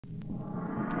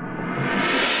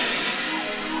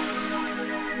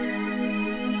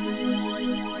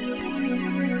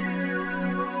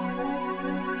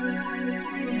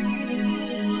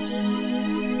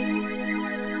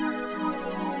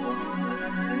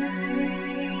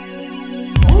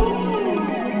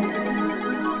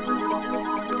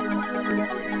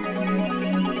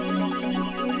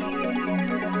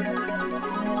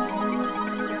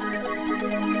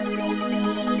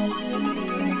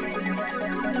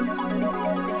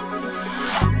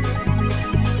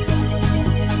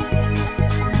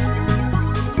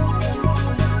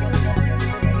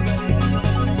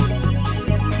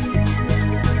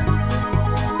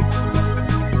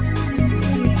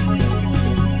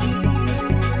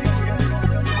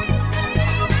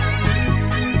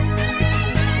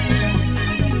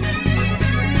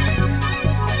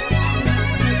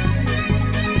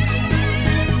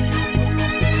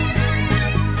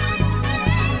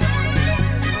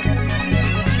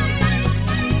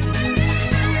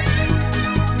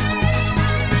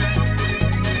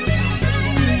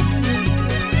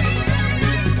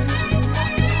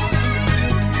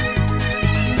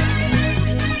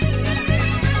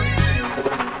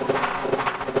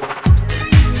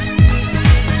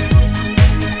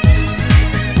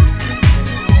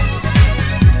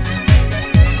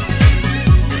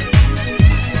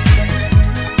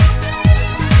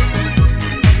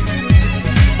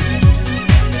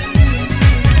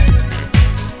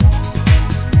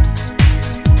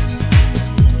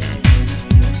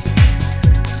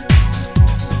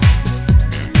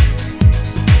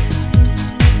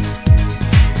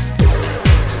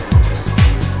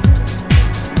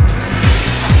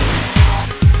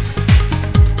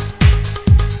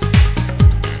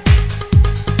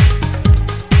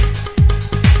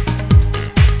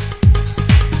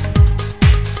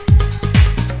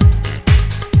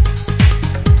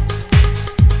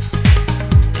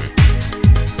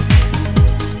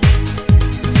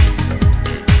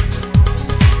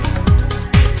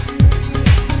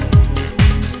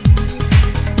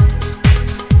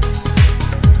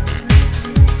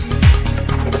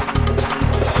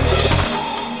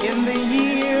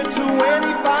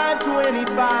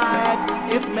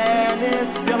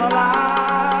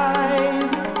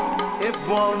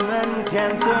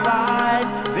can survive,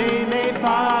 they may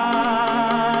find.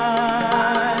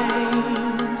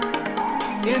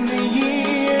 In the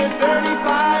year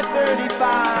 35,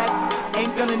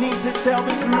 ain't gonna need to tell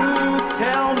the truth,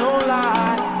 tell no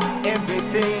lie.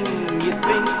 Everything you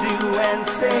think, do, and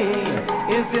say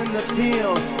is in the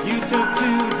pill you took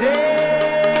today.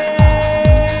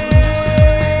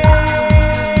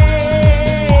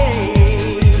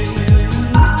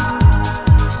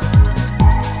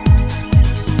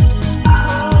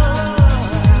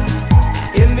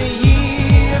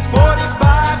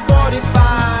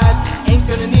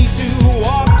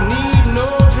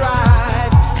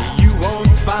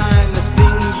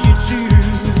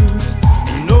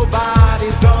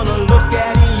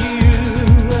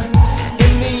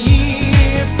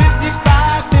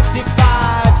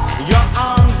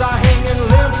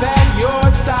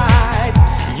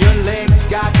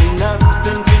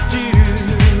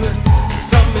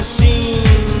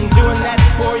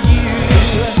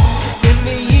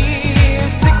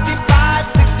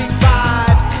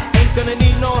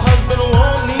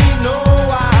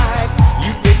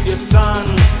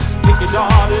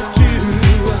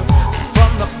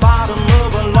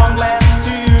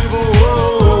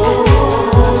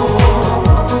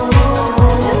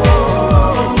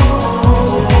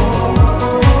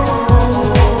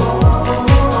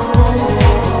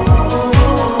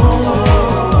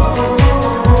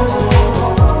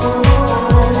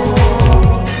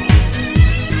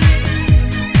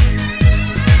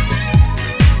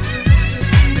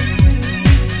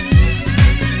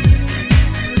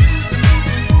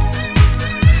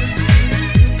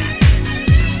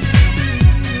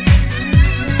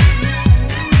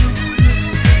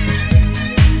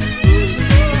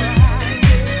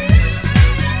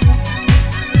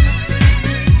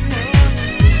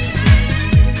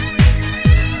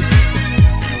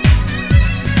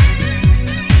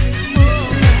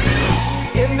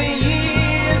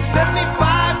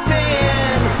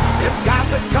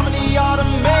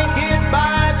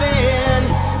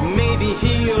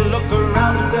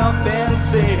 And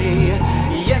say,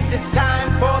 yes, it's time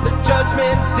for the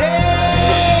judgment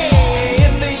day.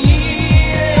 In the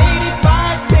year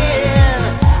 8510,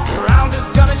 ground is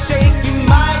gonna shake, you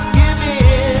might give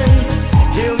in.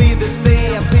 He'll either say,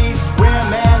 please where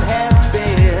man has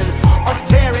been, or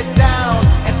tear it down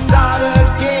and start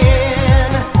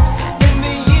again. In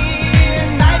the year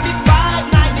 95,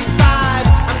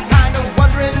 I'm kind of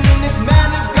wondering if man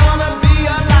is gonna be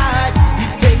alive.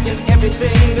 He's taking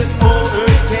everything this old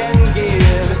earth can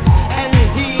give, and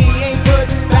he ain't put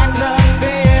back nothing.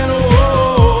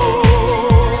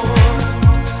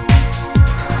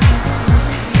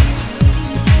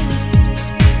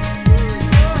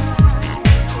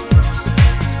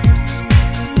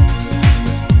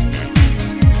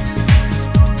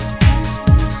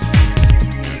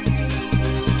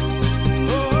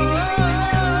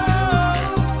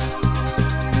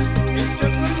 It's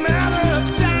just